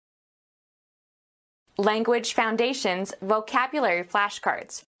Language Foundations Vocabulary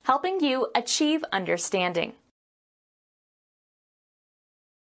Flashcards, helping you achieve understanding.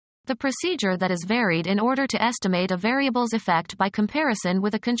 The procedure that is varied in order to estimate a variable's effect by comparison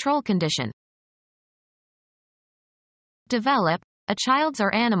with a control condition. Develop a child's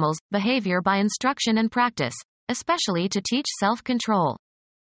or animal's behavior by instruction and practice, especially to teach self-control.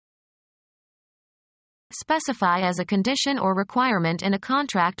 Specify as a condition or requirement in a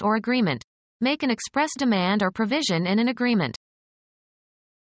contract or agreement. Make an express demand or provision in an agreement.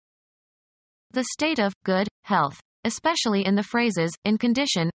 The state of good health, especially in the phrases in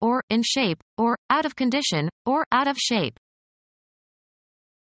condition, or in shape, or out of condition, or out of shape.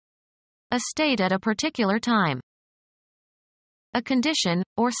 A state at a particular time. A condition,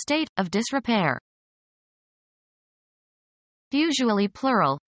 or state, of disrepair. Usually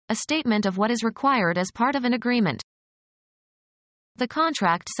plural, a statement of what is required as part of an agreement. The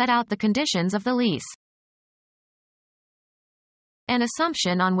contract set out the conditions of the lease. An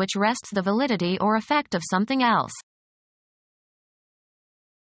assumption on which rests the validity or effect of something else.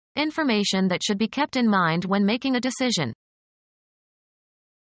 Information that should be kept in mind when making a decision.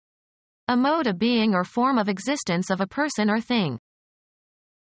 A mode of being or form of existence of a person or thing.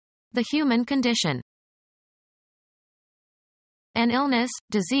 The human condition. An illness,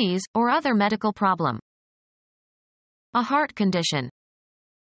 disease, or other medical problem. A heart condition.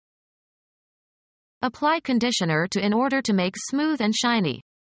 Apply conditioner to in order to make smooth and shiny.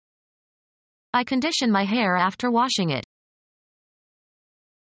 I condition my hair after washing it.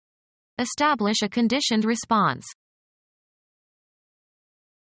 Establish a conditioned response.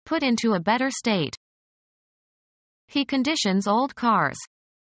 Put into a better state. He conditions old cars.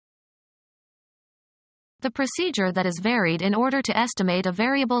 The procedure that is varied in order to estimate a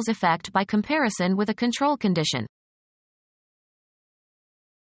variable's effect by comparison with a control condition.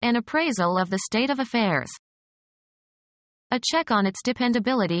 An appraisal of the state of affairs. A check on its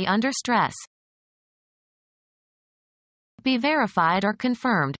dependability under stress. Be verified or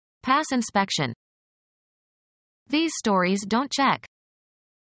confirmed. Pass inspection. These stories don't check.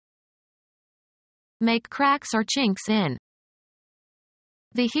 Make cracks or chinks in.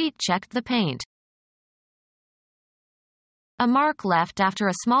 The heat checked the paint. A mark left after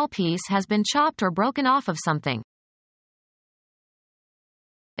a small piece has been chopped or broken off of something.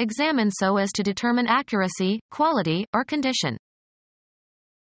 Examine so as to determine accuracy, quality, or condition.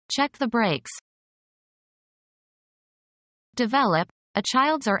 Check the brakes. Develop a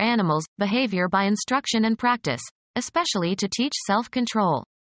child's or animal's behavior by instruction and practice, especially to teach self-control.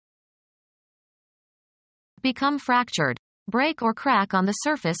 Become fractured. Break or crack on the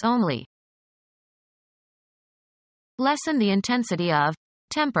surface only. Lessen the intensity of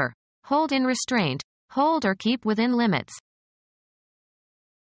temper. Hold in restraint. Hold or keep within limits.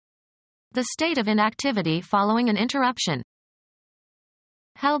 The state of inactivity following an interruption.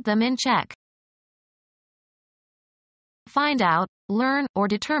 Held them in check. Find out, learn, or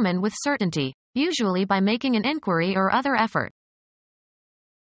determine with certainty, usually by making an inquiry or other effort.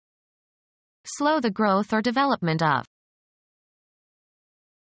 Slow the growth or development of.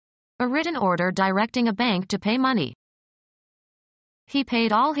 A written order directing a bank to pay money. He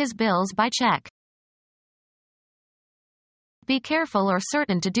paid all his bills by check. Be careful or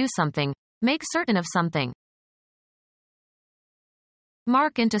certain to do something. Make certain of something.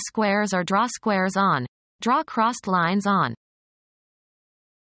 Mark into squares or draw squares on. Draw crossed lines on.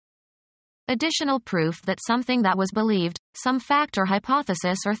 Additional proof that something that was believed, some fact or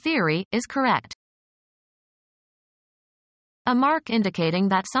hypothesis or theory, is correct. A mark indicating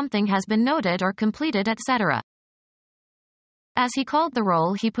that something has been noted or completed, etc. As he called the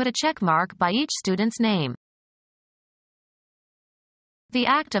roll, he put a check mark by each student's name. The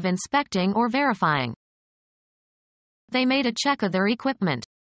act of inspecting or verifying. They made a check of their equipment.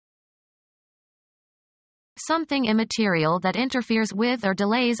 Something immaterial that interferes with or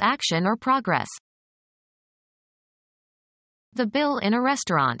delays action or progress. The bill in a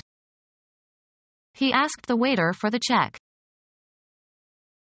restaurant. He asked the waiter for the check.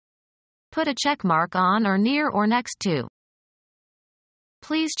 Put a check mark on or near or next to.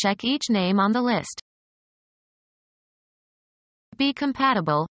 Please check each name on the list. Be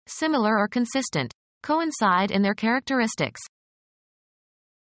compatible, similar or consistent. Coincide in their characteristics.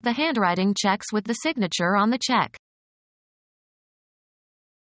 The handwriting checks with the signature on the check.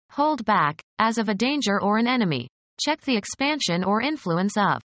 Hold back, as of a danger or an enemy. Check the expansion or influence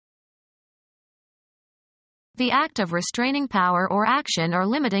of. The act of restraining power or action or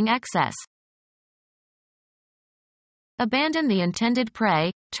limiting excess. Abandon the intended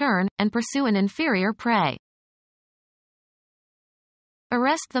prey, turn, and pursue an inferior prey.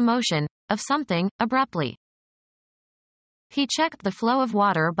 Arrest the motion of something abruptly. He checked the flow of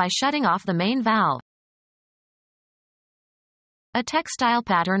water by shutting off the main valve. A textile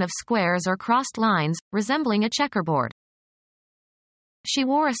pattern of squares or crossed lines, resembling a checkerboard. She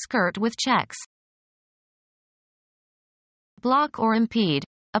wore a skirt with checks. Block or impede,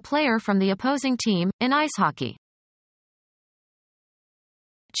 a player from the opposing team, in ice hockey.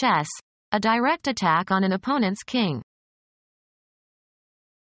 Chess, a direct attack on an opponent's king.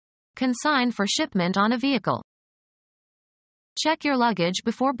 Consign for shipment on a vehicle. Check your luggage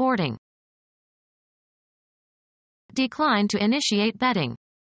before boarding. Decline to initiate betting.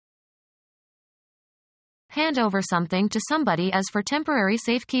 Hand over something to somebody as for temporary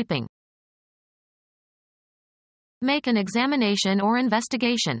safekeeping. Make an examination or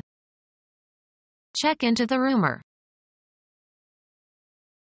investigation. Check into the rumor.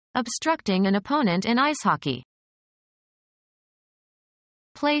 Obstructing an opponent in ice hockey.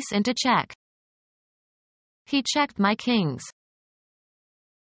 Place into check. He checked my kings.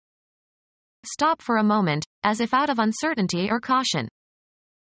 Stop for a moment, as if out of uncertainty or caution.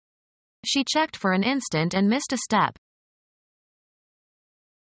 She checked for an instant and missed a step.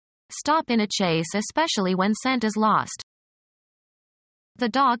 Stop in a chase, especially when scent is lost. The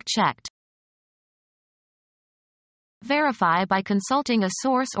dog checked. Verify by consulting a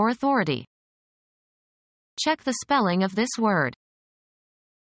source or authority. Check the spelling of this word.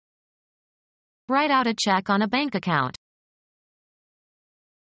 Write out a check on a bank account.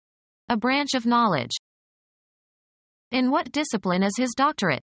 A branch of knowledge. In what discipline is his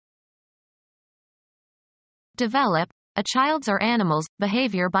doctorate? Develop a child's or animal's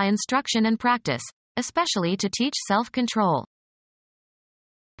behavior by instruction and practice, especially to teach self-control.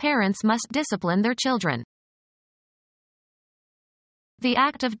 Parents must discipline their children. The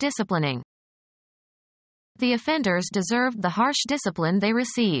act of disciplining. The offenders deserved the harsh discipline they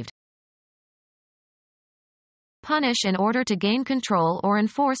received. Punish in order to gain control or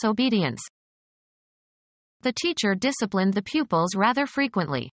enforce obedience. The teacher disciplined the pupils rather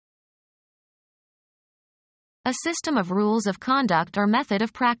frequently. A system of rules of conduct or method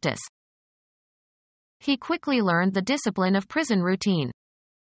of practice. He quickly learned the discipline of prison routine.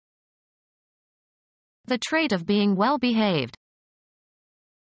 The trait of being well behaved.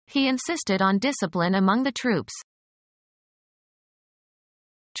 He insisted on discipline among the troops.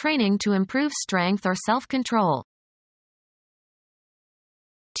 Training to improve strength or self-control.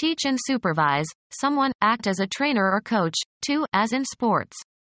 Teach and supervise, someone, act as a trainer or coach, too, as in sports.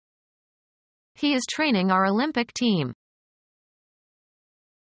 He is training our Olympic team.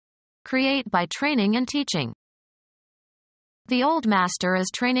 Create by training and teaching. The old master is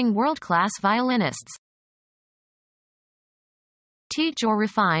training world-class violinists. Teach or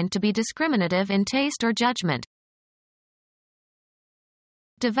refine to be discriminative in taste or judgment.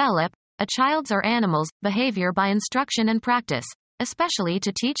 Develop a child's or animal's behavior by instruction and practice, especially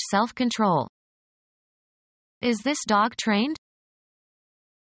to teach self-control. Is this dog trained?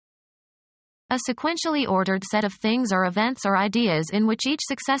 A sequentially ordered set of things or events or ideas in which each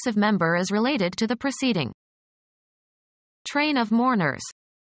successive member is related to the preceding. Train of mourners.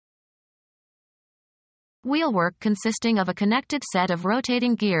 Wheelwork consisting of a connected set of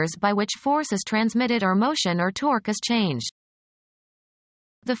rotating gears by which force is transmitted or motion or torque is changed.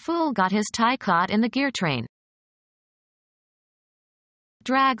 The fool got his tie caught in the gear train.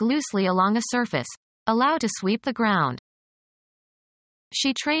 Drag loosely along a surface. Allow to sweep the ground.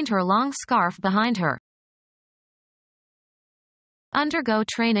 She trained her long scarf behind her. Undergo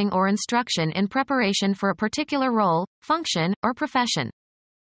training or instruction in preparation for a particular role, function, or profession.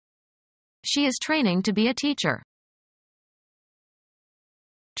 She is training to be a teacher.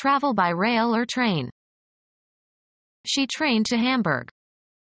 Travel by rail or train. She trained to Hamburg.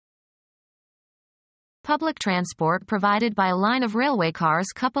 Public transport provided by a line of railway cars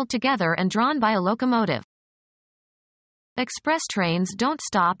coupled together and drawn by a locomotive. Express trains don't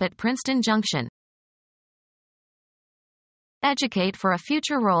stop at Princeton Junction. Educate for a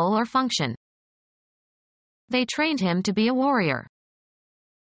future role or function. They trained him to be a warrior.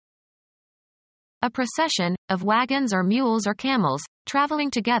 A procession of wagons or mules or camels, traveling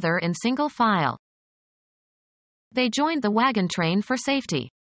together in single file. They joined the wagon train for safety.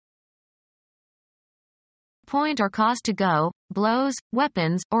 Point or cause to go, blows,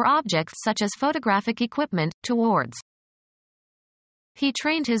 weapons, or objects such as photographic equipment, towards. He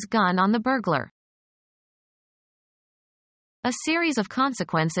trained his gun on the burglar. A series of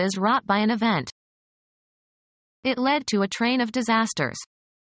consequences wrought by an event. It led to a train of disasters.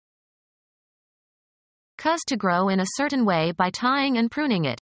 Cause to grow in a certain way by tying and pruning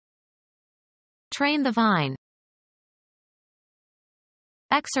it. Train the vine.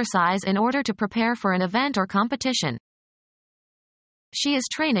 Exercise in order to prepare for an event or competition. She is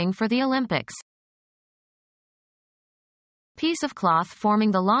training for the Olympics. Piece of cloth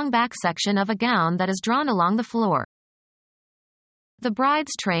forming the long back section of a gown that is drawn along the floor. The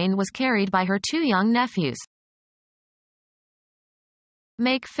bride's train was carried by her 2 young nephews.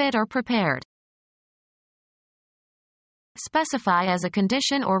 Make fit or prepared. Specify as a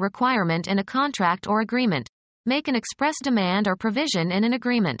condition or requirement in a contract or agreement. Make an express demand or provision in an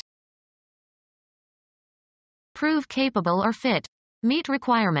agreement. Prove capable or fit. Meet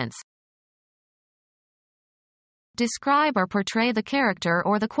requirements. Describe or portray the character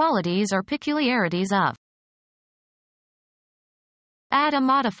or the qualities or peculiarities of. Add a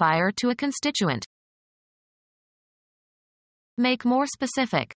modifier to a constituent. Make more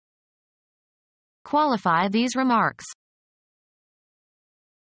specific. Qualify these remarks.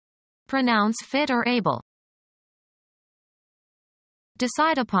 Pronounce fit or able.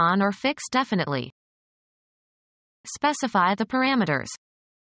 Decide upon or fix definitely. Specify the parameters.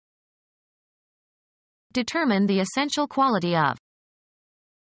 Determine the essential quality of.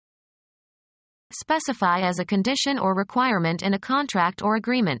 Specify as a condition or requirement in a contract or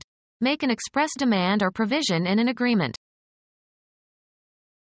agreement. Make an express demand or provision in an agreement.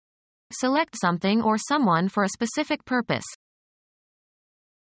 Select something or someone for a specific purpose.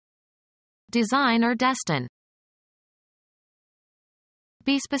 Design or destine.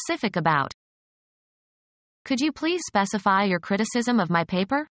 Be specific about. Could you please specify your criticism of my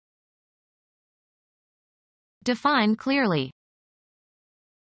paper? Define clearly.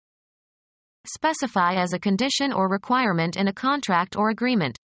 Specify as a condition or requirement in a contract or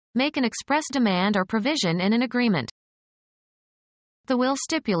agreement. Make an express demand or provision in an agreement. The will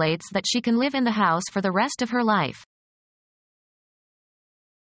stipulates that she can live in the house for the rest of her life.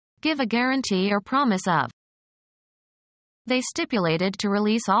 Give a guarantee or promise of. They stipulated to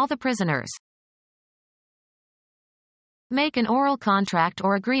release all the prisoners. Make an oral contract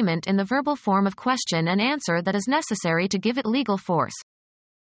or agreement in the verbal form of question and answer that is necessary to give it legal force.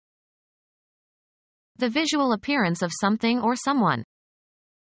 The visual appearance of something or someone.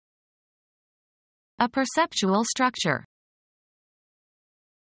 A perceptual structure.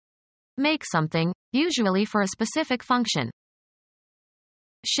 Make something, usually for a specific function.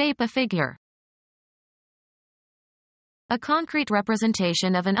 Shape a figure. A concrete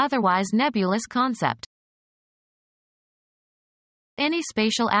representation of an otherwise nebulous concept. Any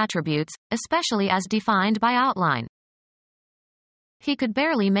spatial attributes, especially as defined by outline. He could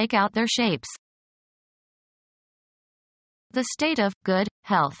barely make out their shapes. The state of good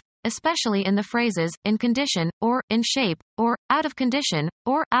health, especially in the phrases in condition, or in shape, or out of condition,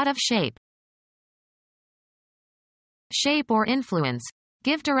 or out of shape. Shape or influence.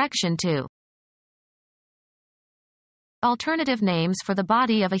 Give direction to. Alternative names for the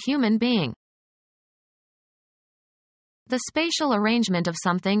body of a human being. The spatial arrangement of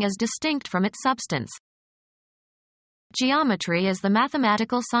something is distinct from its substance. Geometry is the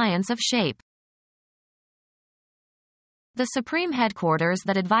mathematical science of shape. The supreme headquarters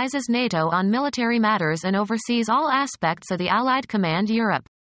that advises NATO on military matters and oversees all aspects of the Allied Command Europe.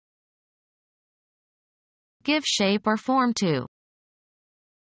 Give shape or form to.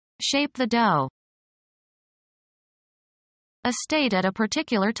 Shape the dough. A state at a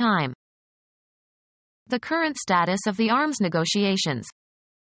particular time. The current status of the arms negotiations.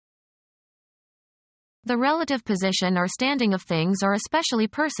 The relative position or standing of things or especially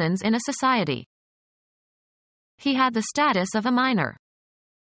persons in a society. He had the status of a minor.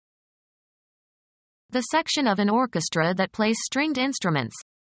 The section of an orchestra that plays stringed instruments.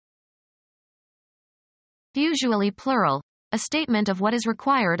 Usually plural, a statement of what is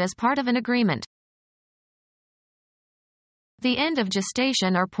required as part of an agreement. The end of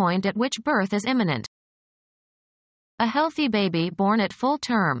gestation or point at which birth is imminent. A healthy baby born at full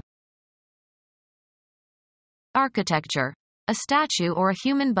term. Architecture. A statue or a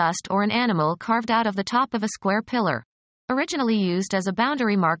human bust or an animal carved out of the top of a square pillar. Originally used as a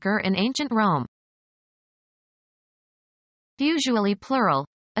boundary marker in ancient Rome. Usually plural,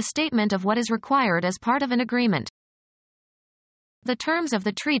 a statement of what is required as part of an agreement. The terms of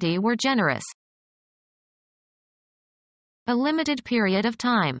the treaty were generous. A limited period of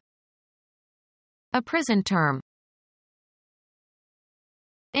time. A prison term.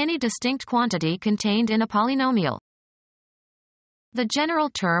 Any distinct quantity contained in a polynomial. The general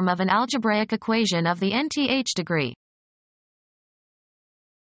term of an algebraic equation of the nth degree.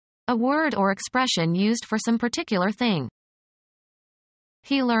 A word or expression used for some particular thing.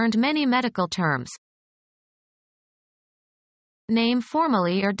 He learned many medical terms. Name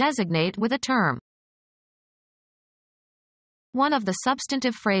formally or designate with a term. One of the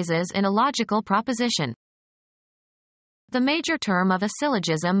substantive phrases in a logical proposition. The major term of a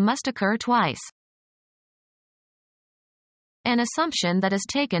syllogism must occur twice. An assumption that is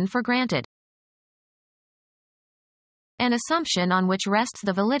taken for granted. An assumption on which rests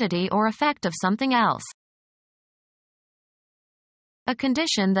the validity or effect of something else. A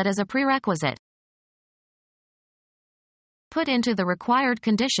condition that is a prerequisite. Put into the required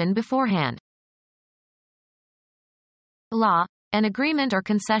condition beforehand. Law, an agreement or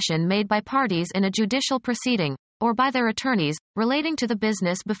concession made by parties in a judicial proceeding, or by their attorneys, relating to the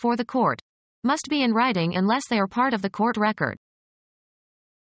business before the court, must be in writing unless they are part of the court record.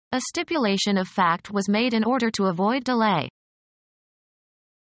 A stipulation of fact was made in order to avoid delay.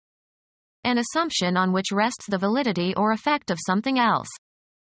 An assumption on which rests the validity or effect of something else.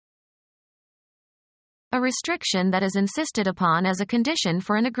 A restriction that is insisted upon as a condition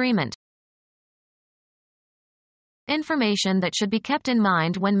for an agreement. Information that should be kept in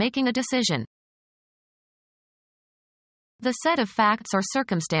mind when making a decision. The set of facts or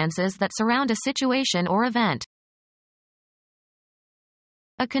circumstances that surround a situation or event.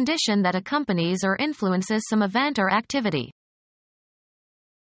 A condition that accompanies or influences some event or activity.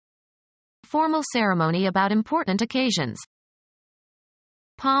 Formal ceremony about important occasions.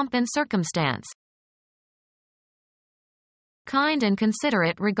 Pomp and circumstance. Kind and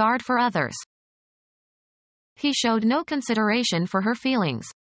considerate regard for others. He showed no consideration for her feelings.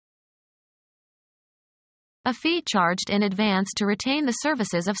 A fee charged in advance to retain the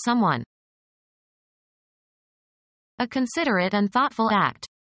services of someone. A considerate and thoughtful act.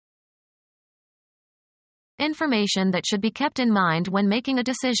 Information that should be kept in mind when making a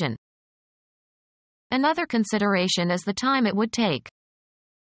decision. Another consideration is the time it would take.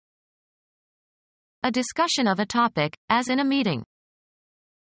 A discussion of a topic, as in a meeting.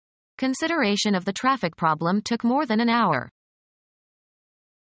 Consideration of the traffic problem took more than an hour.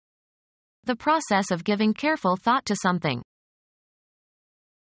 The process of giving careful thought to something.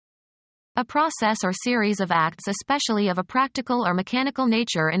 A process or series of acts, especially of a practical or mechanical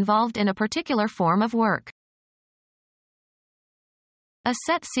nature, involved in a particular form of work. A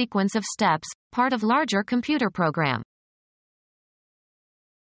set sequence of steps, part of larger computer program.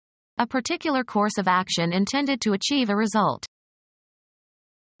 A particular course of action intended to achieve a result.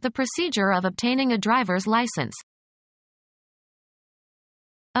 The procedure of obtaining a driver's license.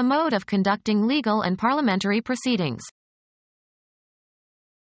 A mode of conducting legal and parliamentary proceedings.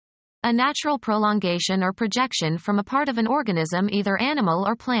 A natural prolongation or projection from a part of an organism, either animal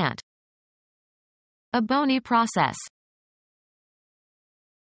or plant. A bony process.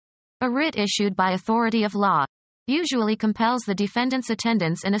 A writ issued by authority of law usually compels the defendant's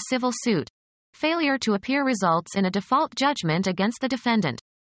attendance in a civil suit. Failure to appear results in a default judgment against the defendant.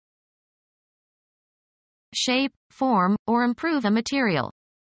 Shape, form, or improve a material.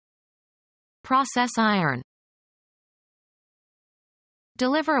 Process iron.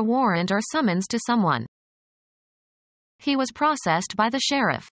 Deliver a warrant or summons to someone. He was processed by the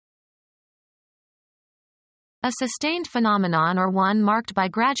sheriff. A sustained phenomenon, or one marked by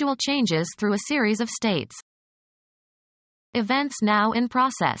gradual changes through a series of states. Events now in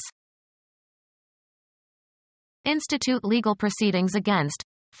process. Institute legal proceedings against.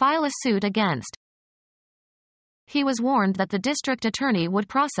 File a suit against. He was warned that the district attorney would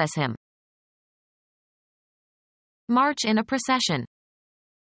process him. March in a procession.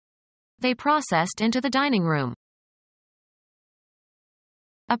 They processed into the dining room.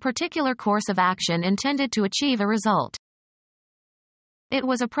 A particular course of action intended to achieve a result. It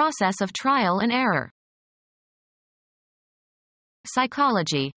was a process of trial and error.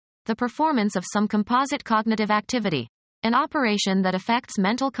 Psychology. The performance of some composite cognitive activity. An operation that affects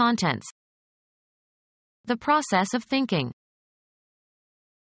mental contents. The process of thinking.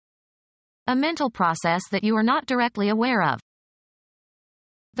 A mental process that you are not directly aware of.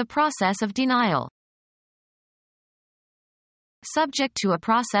 The process of denial. Subject to a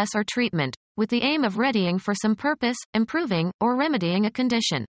process or treatment, with the aim of readying for some purpose, improving, or remedying a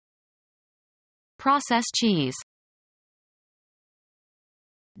condition. Process cheese.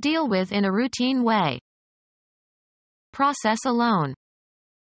 Deal with in a routine way. Process alone.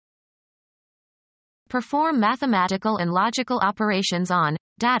 Perform mathematical and logical operations on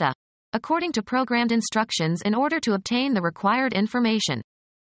data, according to programmed instructions in order to obtain the required information.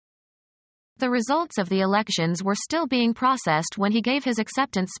 The results of the elections were still being processed when he gave his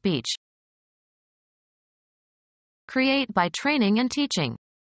acceptance speech. Create by training and teaching.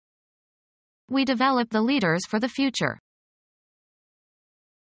 We develop the leaders for the future.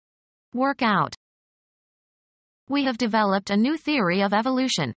 Work out. We have developed a new theory of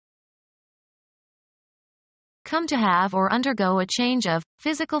evolution. Come to have or undergo a change of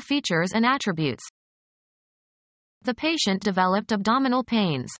physical features and attributes. The patient developed abdominal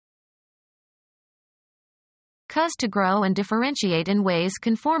pains. Cause to grow and differentiate in ways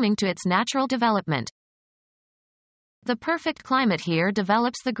conforming to its natural development. The perfect climate here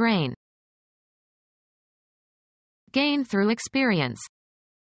develops the grain. Gain through experience.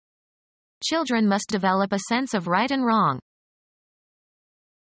 Children must develop a sense of right and wrong.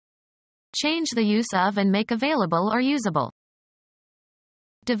 Change the use of and make available or usable.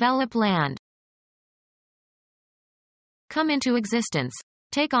 Develop land. Come into existence.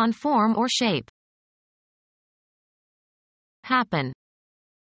 Take on form or shape. Happen.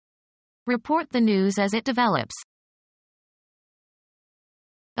 Report the news as it develops.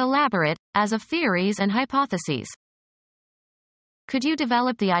 Elaborate, as of theories and hypotheses. Could you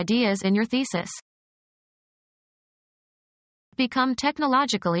develop the ideas in your thesis? Become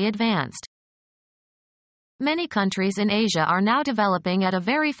technologically advanced. Many countries in Asia are now developing at a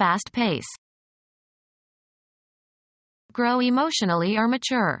very fast pace. Grow emotionally or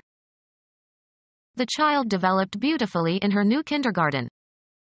mature. The child developed beautifully in her new kindergarten.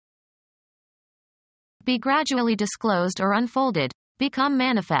 Be gradually disclosed or unfolded. Become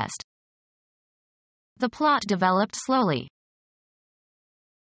manifest. The plot developed slowly.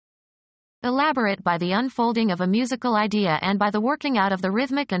 Elaborate by the unfolding of a musical idea and by the working out of the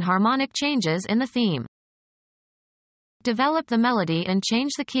rhythmic and harmonic changes in the theme. Develop the melody and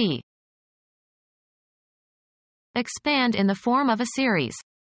change the key. Expand in the form of a series.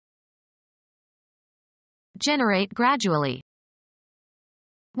 Generate gradually.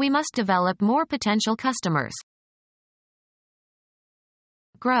 We must develop more potential customers.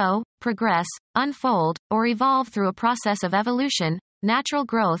 Grow, progress, unfold, or evolve through a process of evolution, natural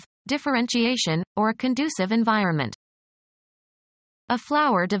growth, differentiation, or a conducive environment. A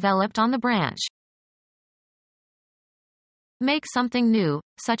flower developed on the branch. Make something new,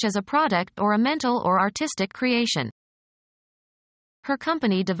 such as a product or a mental or artistic creation. Her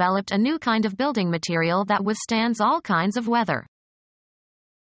company developed a new kind of building material that withstands all kinds of weather.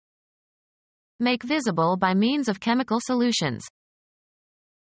 Make visible by means of chemical solutions.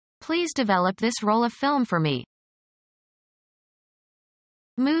 Please develop this roll of film for me.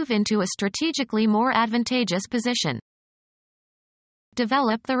 Move into a strategically more advantageous position.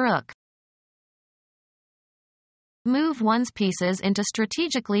 Develop the rook. Move one's pieces into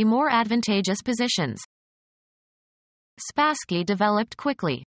strategically more advantageous positions. Spassky developed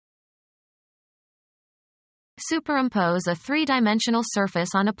quickly. Superimpose a three-dimensional surface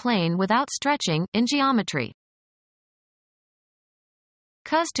on a plane without stretching, in geometry.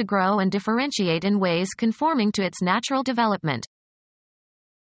 Cause to grow and differentiate in ways conforming to its natural development.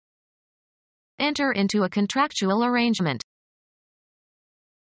 Enter into a contractual arrangement.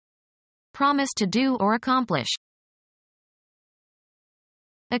 Promise to do or accomplish.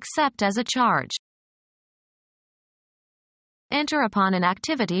 Accept as a charge. Enter upon an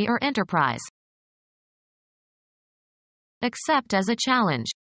activity or enterprise. Accept as a challenge.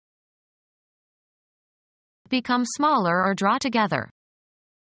 Become smaller or draw together.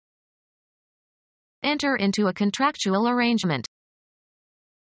 Enter into a contractual arrangement.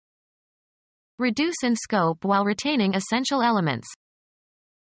 Reduce in scope while retaining essential elements.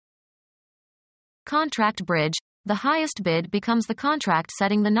 Contract bridge. The highest bid becomes the contract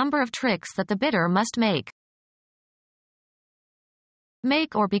setting the number of tricks that the bidder must make.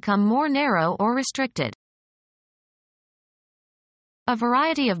 Make or become more narrow or restricted. A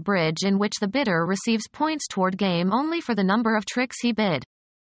variety of bridge in which the bidder receives points toward game only for the number of tricks he bid.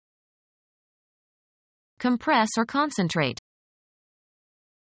 Compress or concentrate.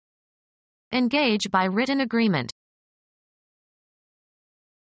 Engage by written agreement.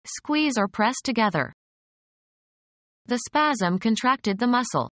 Squeeze or press together. The spasm contracted the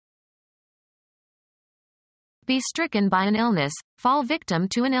muscle. Be stricken by an illness, fall victim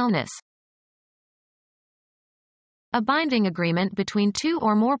to an illness. A binding agreement between two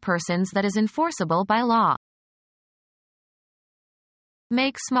or more persons that is enforceable by law.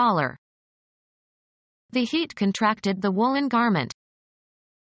 Make smaller. The heat contracted the woolen garment.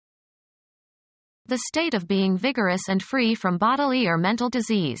 The state of being vigorous and free from bodily or mental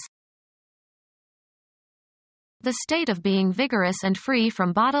disease. The state of being vigorous and free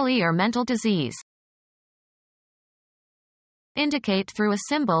from bodily or mental disease. Indicate through a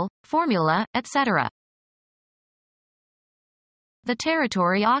symbol, formula, etc. The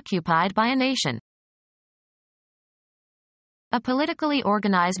territory occupied by a nation. A politically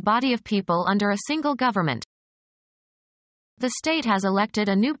organized body of people under a single government. The state has elected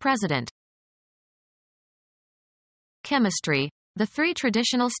a new president. Chemistry. The three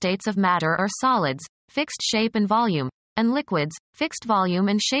traditional states of matter are solids, fixed shape and volume, and liquids, fixed volume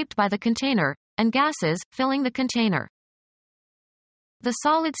and shaped by the container, and gases, filling the container. The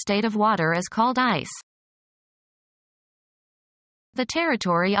solid state of water is called ice. The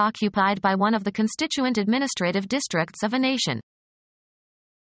territory occupied by one of the constituent administrative districts of a nation.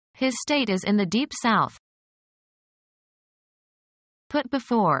 His state is in the deep south. Put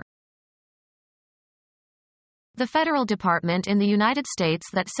before. The federal department in the United States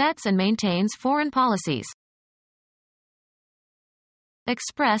that sets and maintains foreign policies.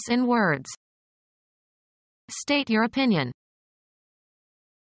 Express in words. State your opinion.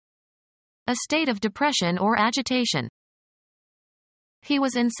 A state of depression or agitation. He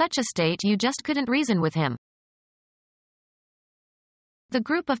was in such a state you just couldn't reason with him. The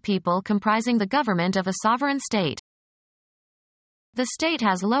group of people comprising the government of a sovereign state. The state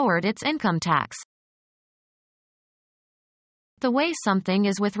has lowered its income tax. The way something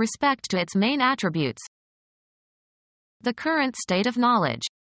is with respect to its main attributes. The current state of knowledge.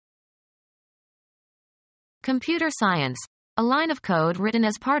 Computer science. A line of code written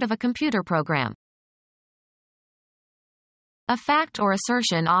as part of a computer program. A fact or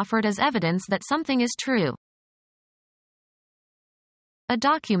assertion offered as evidence that something is true. A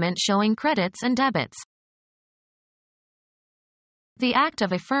document showing credits and debits. The act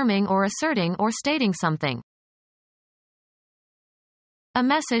of affirming or asserting or stating something. A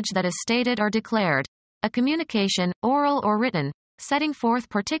message that is stated or declared. A communication, oral or written, setting forth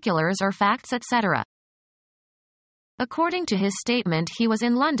particulars or facts, etc. According to his statement, he was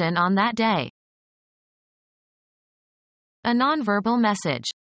in London on that day. A nonverbal message.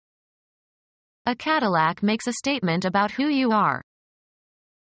 A Cadillac makes a statement about who you are.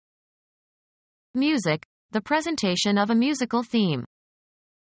 Music, the presentation of a musical theme.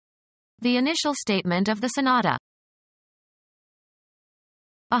 The initial statement of the sonata.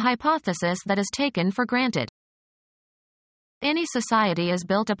 A hypothesis that is taken for granted. Any society is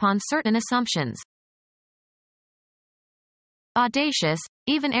built upon certain assumptions. Audacious,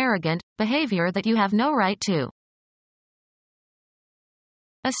 even arrogant, behavior that you have no right to.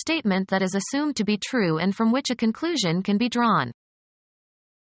 A statement that is assumed to be true and from which a conclusion can be drawn.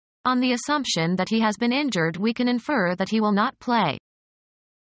 On the assumption that he has been injured, we can infer that he will not play.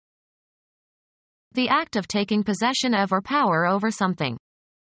 The act of taking possession of or power over something.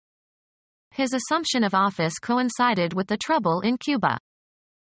 His assumption of office coincided with the trouble in Cuba.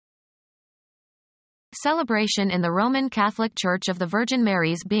 Celebration in the Roman Catholic Church of the Virgin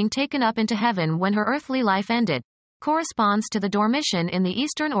Mary's being taken up into heaven when her earthly life ended, corresponds to the Dormition in the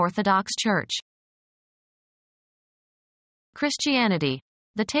Eastern Orthodox Church. Christianity.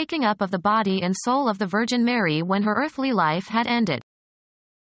 The taking up of the body and soul of the Virgin Mary when her earthly life had ended.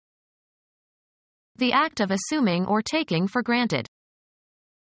 The act of assuming or taking for granted.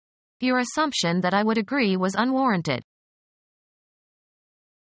 Your assumption that I would agree was unwarranted.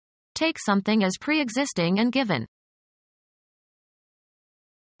 Take something as pre-existing and given.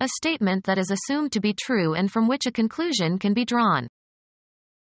 A statement that is assumed to be true and from which a conclusion can be drawn.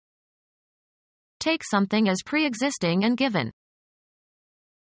 Take something as pre-existing and given.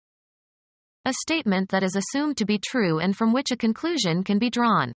 A statement that is assumed to be true and from which a conclusion can be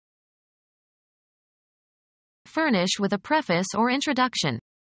drawn. Furnish with a preface or introduction.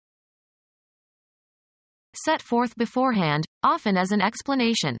 Set forth beforehand, often as an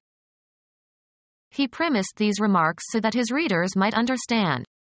explanation. He premised these remarks so that his readers might understand.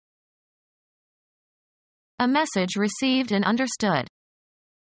 A message received and understood.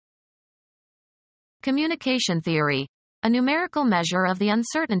 Communication theory. A numerical measure of the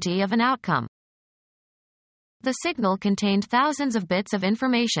uncertainty of an outcome. The signal contained thousands of bits of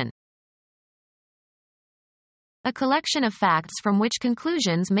information. A collection of facts from which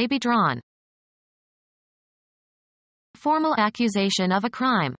conclusions may be drawn. Formal accusation of a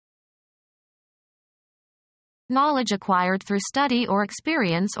crime. Knowledge acquired through study or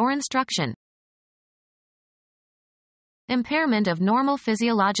experience or instruction. Impairment of normal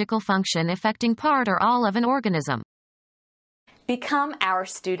physiological function affecting part or all of an organism. Become our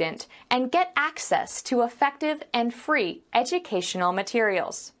student and get access to effective and free educational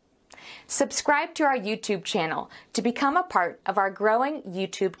materials. Subscribe to our YouTube channel to become a part of our growing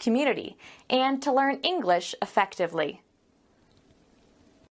YouTube community and to learn English effectively.